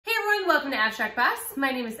welcome to Abstract Boss.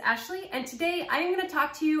 My name is Ashley, and today I am going to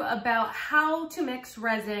talk to you about how to mix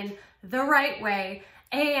resin the right way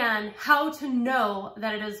and how to know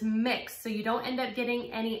that it is mixed so you don't end up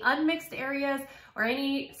getting any unmixed areas or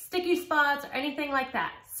any sticky spots or anything like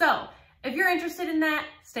that. So if you're interested in that,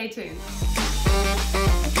 stay tuned.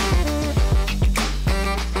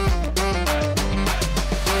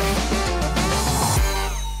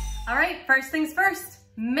 All right, first things first.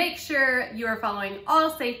 Make sure you are following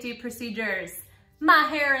all safety procedures. My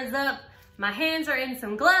hair is up, my hands are in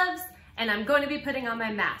some gloves, and I'm going to be putting on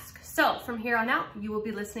my mask. So from here on out, you will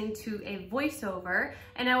be listening to a voiceover,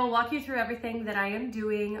 and I will walk you through everything that I am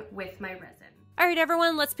doing with my resin. All right,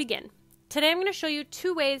 everyone, let's begin. Today I'm going to show you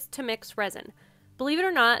 2 ways to mix resin. Believe it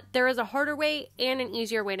or not, there is a harder way and an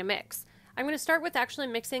easier way to mix. I'm going to start with actually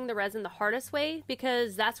mixing the resin the hardest way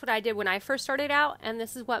because that's what I did when I first started out, and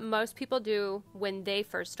this is what most people do when they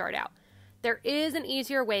first start out. There is an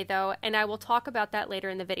easier way though, and I will talk about that later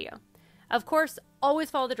in the video. Of course, always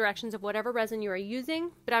follow the directions of whatever resin you are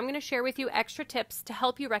using, but I'm going to share with you extra tips to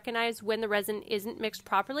help you recognize when the resin isn't mixed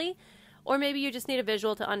properly, or maybe you just need a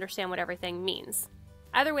visual to understand what everything means.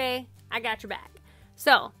 Either way, I got your back.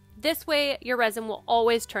 So this way your resin will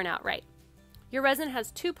always turn out right. Your resin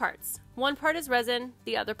has 2 parts. One part is resin,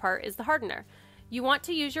 the other part is the hardener. You want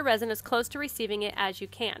to use your resin as close to receiving it as you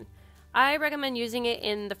can. I recommend using it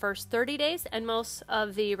in the first 30 days, and most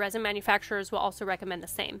of the resin manufacturers will also recommend the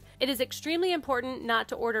same. It is extremely important not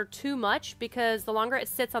to order too much because the longer it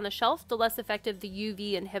sits on the shelf, the less effective the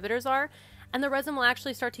UV inhibitors are, and the resin will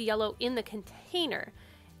actually start to yellow in the container.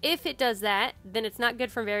 If it does that, then it's not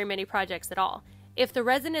good for very many projects at all. If the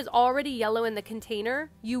resin is already yellow in the container,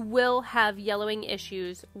 you will have yellowing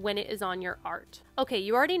issues when it is on your art. Okay,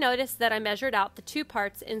 you already noticed that I measured out the 2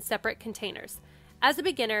 parts in separate containers. As a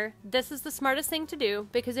beginner, this is the smartest thing to do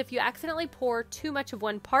because if you accidentally pour too much of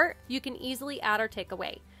one part, you can easily add or take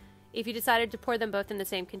away. If you decided to pour them both in the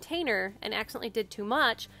same container and accidentally did too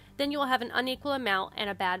much, then you'll have an unequal amount and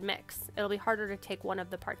a bad mix. It'll be harder to take one of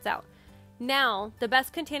the parts out. Now, the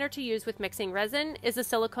best container to use with mixing resin is a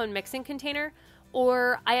silicone mixing container,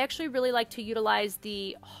 or I actually really like to utilize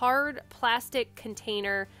the hard plastic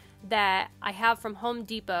container that I have from Home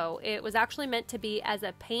Depot. It was actually meant to be as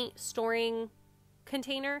a paint storing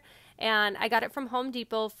container, and I got it from Home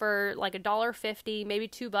Depot for like $1.50, maybe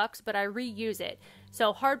 $2, but I reuse it.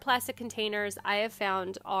 So hard plastic containers I have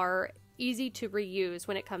found are easy to reuse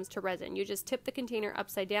when it comes to resin. You just tip the container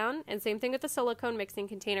upside down, and same thing with the silicone mixing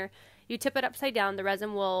container. You tip it upside down, the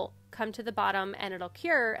resin will come to the bottom and it'll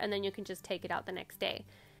cure, and then you can just take it out the next day.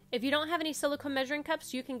 If you don't have any silicone measuring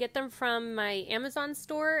cups, you can get them from my Amazon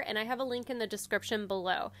store, and I have a link in the description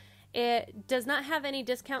below. It does not have any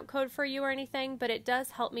discount code for you or anything, but it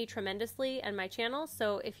does help me tremendously and my channel,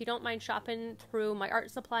 so if you don't mind shopping through my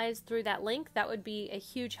art supplies through that link, that would be a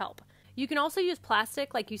huge help. You can also use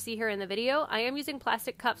plastic like you see here in the video. I am using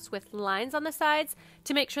plastic cups with lines on the sides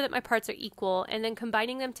to make sure that my parts are equal, and then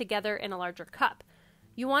combining them together in a larger cup.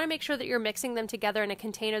 You want to make sure that you're mixing them together in a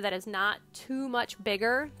container that is not too much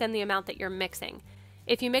bigger than the amount that you're mixing.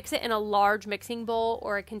 If you mix it in a large mixing bowl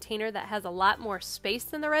or a container that has a lot more space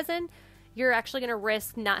than the resin, you're actually going to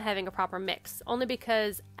risk not having a proper mix, only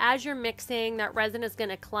because as you're mixing, that resin is going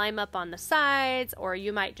to climb up on the sides, or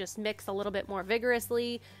you might just mix a little bit more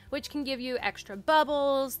vigorously, which can give you extra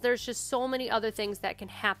bubbles. There's just so many other things that can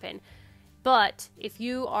happen. But if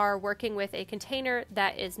you are working with a container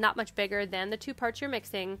that is not much bigger than the 2 parts you're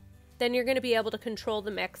mixing, then you're going to be able to control the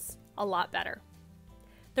mix a lot better.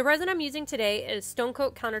 The resin I'm using today is Stone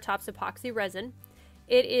Coat Countertops Epoxy Resin.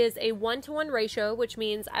 It is a 1-to-1 ratio, which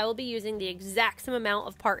means I will be using the exact same amount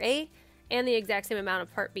of part A and the exact same amount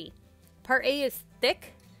of part B. Part A is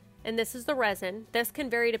thick, and this is the resin. This can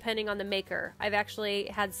vary depending on the maker. I've actually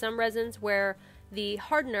had some resins where the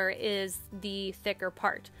hardener is the thicker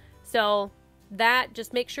part. So that,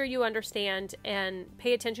 just make sure you understand and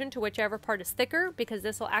pay attention to whichever part is thicker, because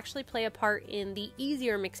this will actually play a part in the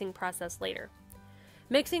easier mixing process later.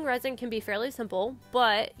 Mixing resin can be fairly simple,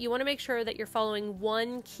 but you want to make sure that you're following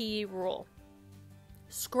one key rule.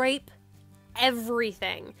 Scrape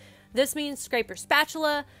everything. This means scrape your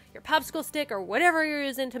spatula, your popsicle stick, or whatever you're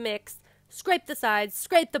using to mix. Scrape the sides,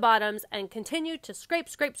 scrape the bottoms, and continue to scrape,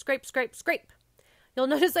 scrape, scrape, scrape, scrape. You'll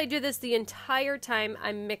notice I do this the entire time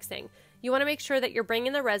I'm mixing. You want to make sure that you're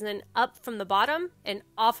bringing the resin up from the bottom and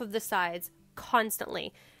off of the sides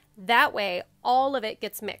constantly. That way, all of it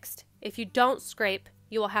gets mixed. If you don't scrape,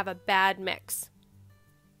 you will have a bad mix.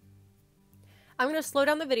 I'm going to slow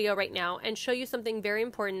down the video right now and show you something very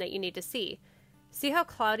important that you need to see. See how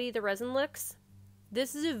cloudy the resin looks?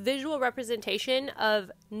 This is a visual representation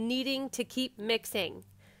of needing to keep mixing.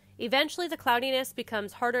 Eventually the cloudiness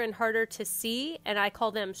becomes harder and harder to see, and I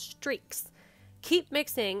call them streaks. Keep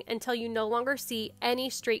mixing until you no longer see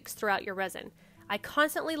any streaks throughout your resin. I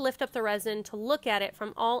constantly lift up the resin to look at it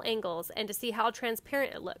from all angles and to see how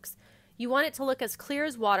transparent it looks. You want it to look as clear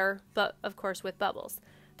as water, but of course with bubbles.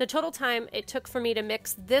 The total time it took for me to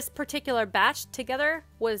mix this particular batch together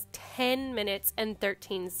was 10 minutes and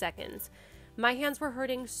 13 seconds. My hands were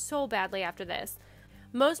hurting so badly after this.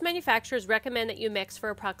 Most manufacturers recommend that you mix for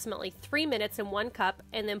approximately 3 minutes in one cup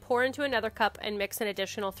and then pour into another cup and mix an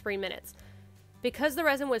additional 3 minutes. Because the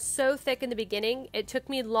resin was so thick in the beginning, it took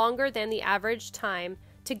me longer than the average time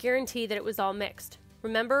to guarantee that it was all mixed.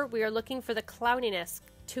 Remember, we are looking for the cloudiness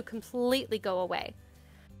to completely go away.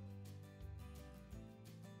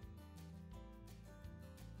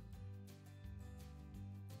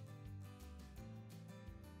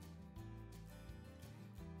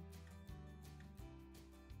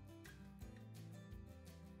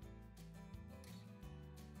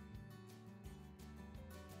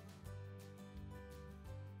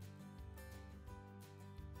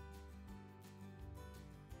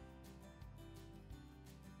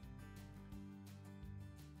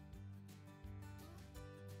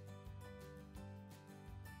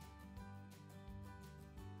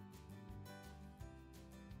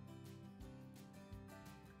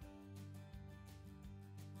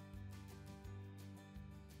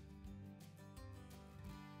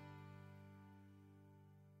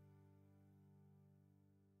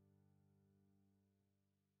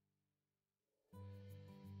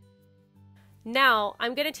 Now,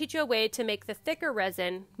 I'm going to teach you a way to make the thicker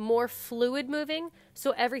resin more fluid moving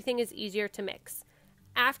so everything is easier to mix.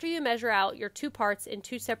 After you measure out your 2 parts in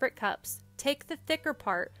 2 separate cups, take the thicker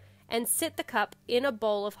part and sit the cup in a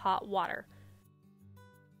bowl of hot water.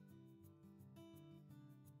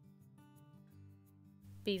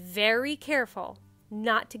 Be very careful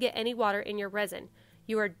not to get any water in your resin.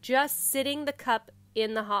 You are just sitting the cup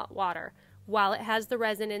in the hot water while it has the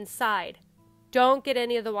resin inside. Don't get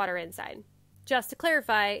any of the water inside. Just to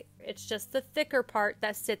clarify, it's just the thicker part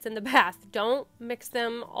that sits in the bath. Don't mix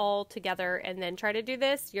them all together and then try to do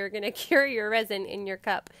this. You're going to cure your resin in your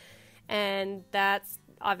cup, and that's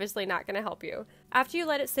obviously not going to help you. After you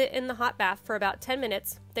let it sit in the hot bath for about 10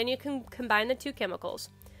 minutes, then you can combine the 2 chemicals.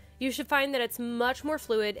 You should find that it's much more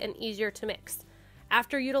fluid and easier to mix.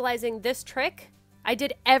 After utilizing this trick, I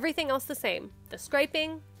did everything else the same. The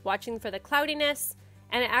scraping, watching for the cloudiness,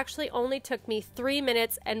 and it actually only took me 3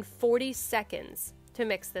 minutes and 40 seconds to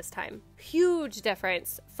mix this time. Huge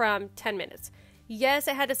difference from 10 minutes. Yes,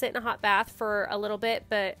 I had to sit in a hot bath for a little bit,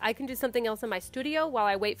 but I can do something else in my studio while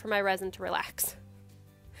I wait for my resin to relax.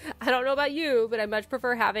 I don't know about you, but I much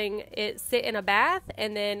prefer having it sit in a bath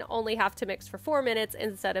and then only have to mix for 4 minutes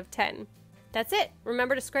instead of 10. That's it.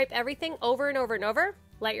 Remember to scrape everything over and over and over.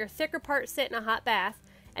 Let your thicker part sit in a hot bath,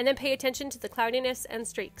 and then pay attention to the cloudiness and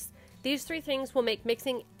streaks. These 3 things will make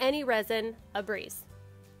mixing any resin a breeze.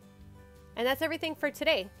 And that's everything for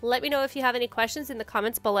today. Let me know if you have any questions in the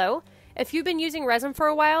comments below. If you've been using resin for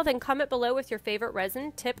a while, then comment below with your favorite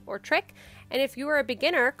resin tip or trick. And if you are a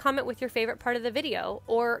beginner, comment with your favorite part of the video,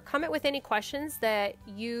 or comment with any questions that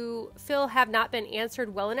you feel have not been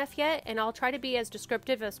answered well enough yet, and I'll try to be as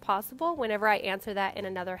descriptive as possible whenever I answer that in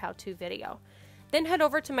another how-to video. Then head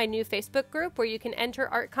over to my new Facebook group where you can enter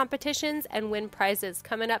art competitions and win prizes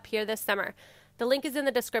coming up here this summer. The link is in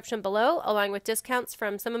the description below, along with discounts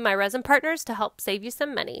from some of my resin partners to help save you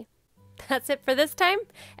some money. That's it for this time,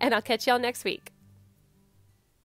 and I'll catch y'all next week.